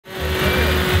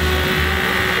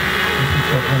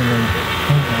$50,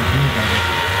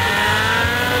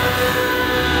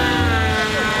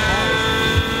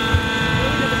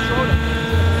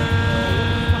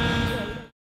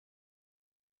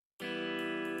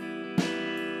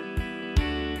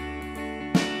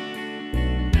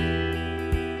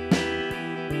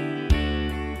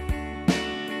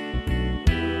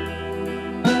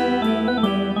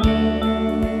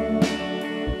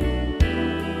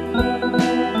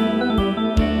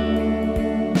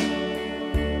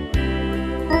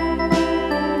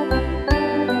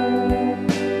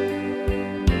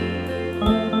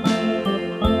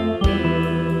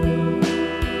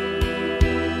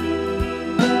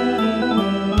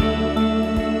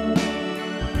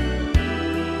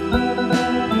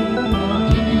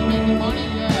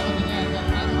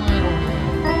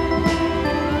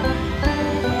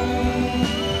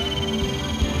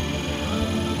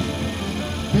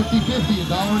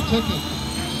 $1 ticket,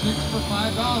 6 for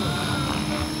 $5.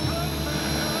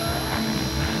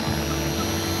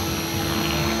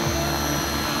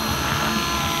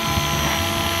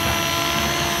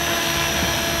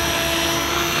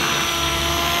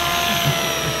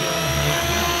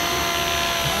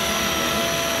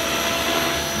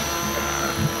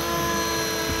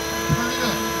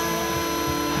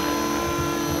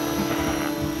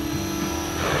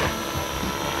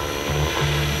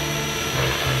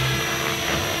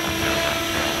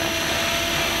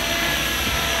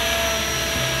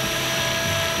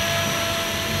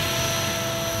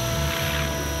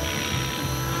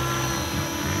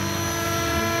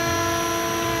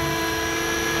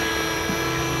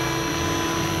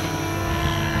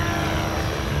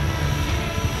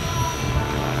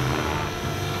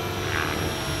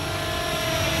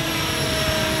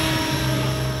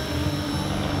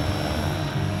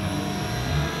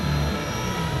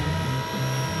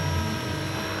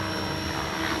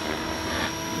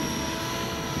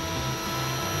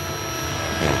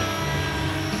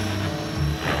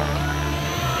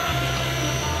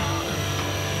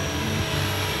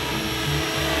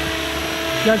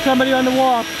 Got somebody on the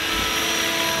walk.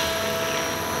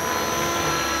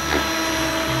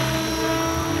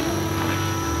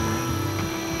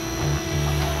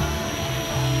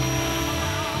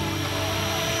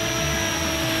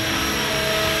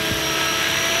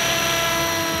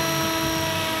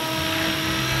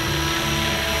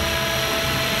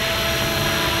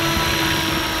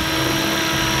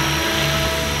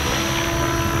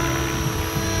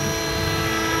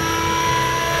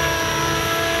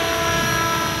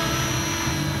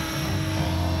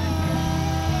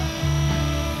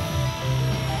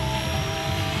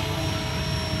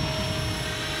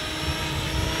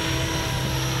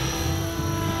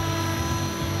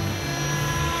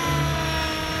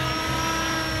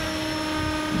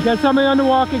 Got somebody on the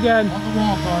walk again. On the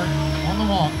walk, Art. On the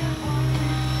walk.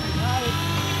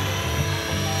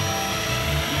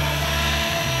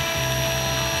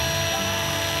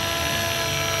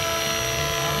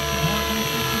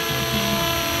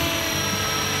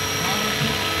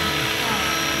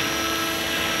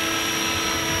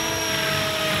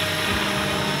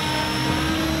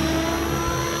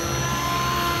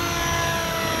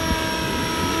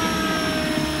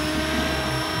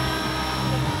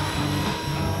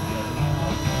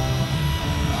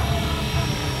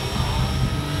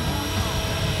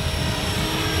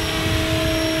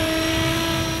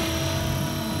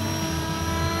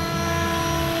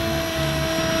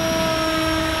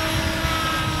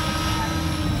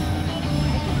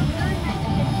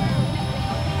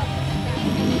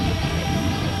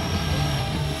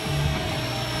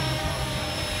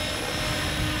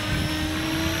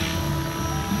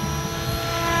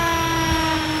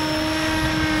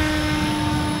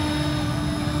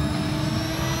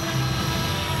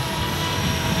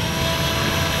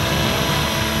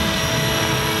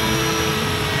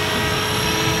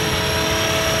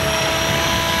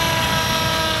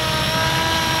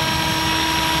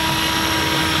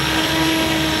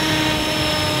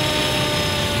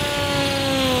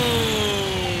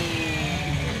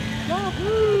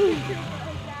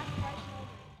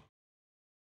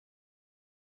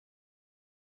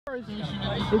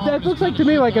 That looks like to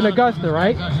me like an Augusta,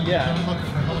 right? Yeah.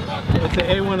 It's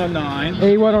an A109.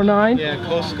 A109? Yeah,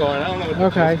 Coast Guard. I don't know what the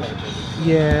Okay. Coast Guard is.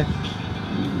 Yeah.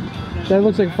 That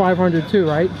looks like 500 too,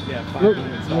 right? Yeah, 500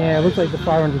 size. Yeah, it looks like the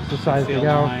 500's the size to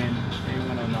go.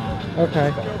 A109.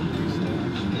 Okay.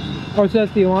 Oh, so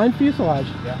that's the line fuselage?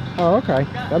 Yeah. Oh, okay.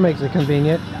 That makes it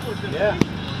convenient. Yeah.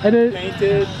 And it,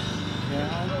 Painted.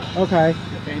 Yeah. okay.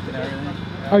 Painted everything.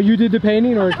 Oh, you did the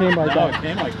painting or it came like No, that? it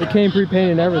came like It that. came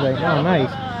pre-painted and everything. Oh, nice.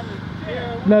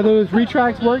 Now, do those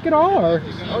retracts work at all, or?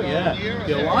 Oh yeah,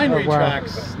 the Align Oh, wow.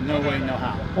 retracts, no way, no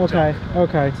how. Okay,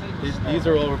 okay, These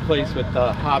are all replaced with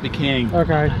Hobby King.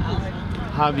 okay,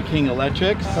 Hobby King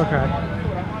electrics. okay.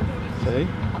 See?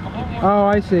 Oh,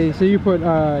 I see. So you put Yeah,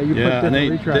 put and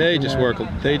different retracts they in just there. work.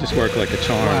 They just work like a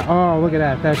charm. Wow. Oh, look at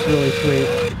that. That's really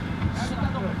sweet.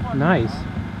 Nice.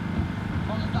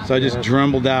 So I just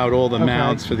drumbled out all the Okay.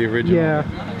 mounts for the original. Yeah.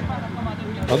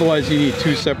 Otherwise, you need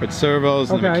 2 separate servos,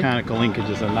 and the Okay. mechanical linkage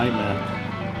is a nightmare.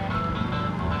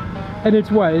 And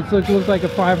it's what? It looks like a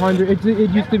 500.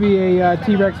 It used to be a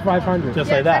T-Rex 500. Just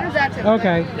Yeah, like that is that. that type of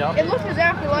Okay. thing. Yep. It looks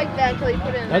exactly like that until you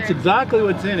put it in That's there. exactly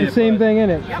what's in it. The same but thing in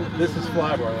it. This is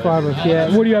flybar. Fibers. Yeah.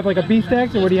 What do you have? Like a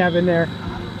B-Stex, or what do you have in there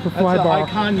for That's fly an ball?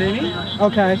 Ikon Mini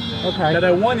Okay. that Okay.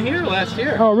 I won here last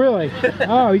year. Oh, really?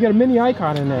 Oh, you got a mini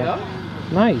Ikon in there. Yeah.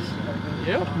 Nice.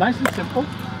 Yeah. Nice and simple.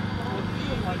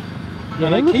 Yeah,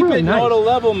 And they I look keep really it in nice. auto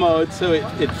level mode so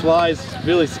it flies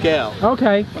really scale.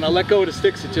 Okay. When I let go of the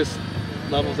sticks, it just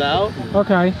levels out.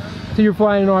 Okay. So you're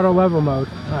flying in auto level mode.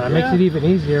 Oh, that makes Yeah. it even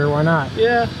easier. Why not?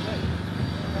 Yeah. You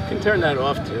can turn that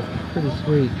off too. Pretty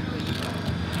sweet.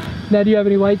 Now, do you have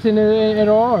any lights in it at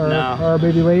all, or, No. or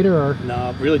maybe later, or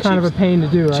No, really kind cheap. of a pain to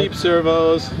do, right? Cheap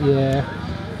servos. Yeah.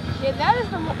 Yeah, that is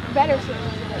the better servers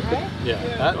in it, right? Yeah,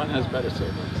 that one has better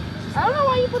servos. I don't know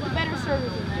why you put the better servers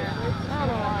in there. I don't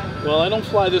know why. Well, I don't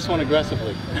fly this one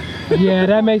aggressively. Yeah,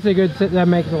 that makes a good. That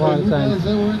makes a lot of You guys sense.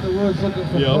 that were in the woods looking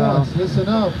for Yep. parts, listen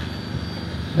up.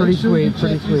 Pretty Make sure you sweet,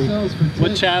 pretty check sweet. yourselves for What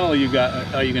tips. channel you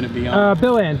got? Are you going to be on?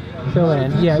 Bill Ann. Bill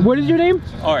Ann. Yeah. What is your name?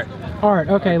 Art. Art.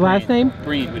 Okay. Art Last Breen. name?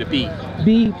 Breen with a B.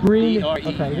 B. Breen. B-R-E.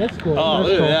 Okay, that's cool. Oh, that's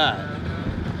look cool. at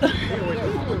that.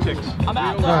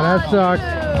 Oh, that sucks.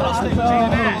 What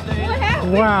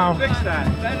happened? Wow.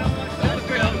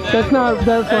 That's not.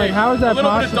 That's like. How is that A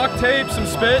little bit of possible? duct tape, some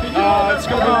spit. It's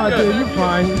gonna be Oh, good. dude, you're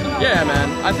fine. Yeah,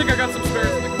 man. I think I got some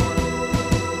spares.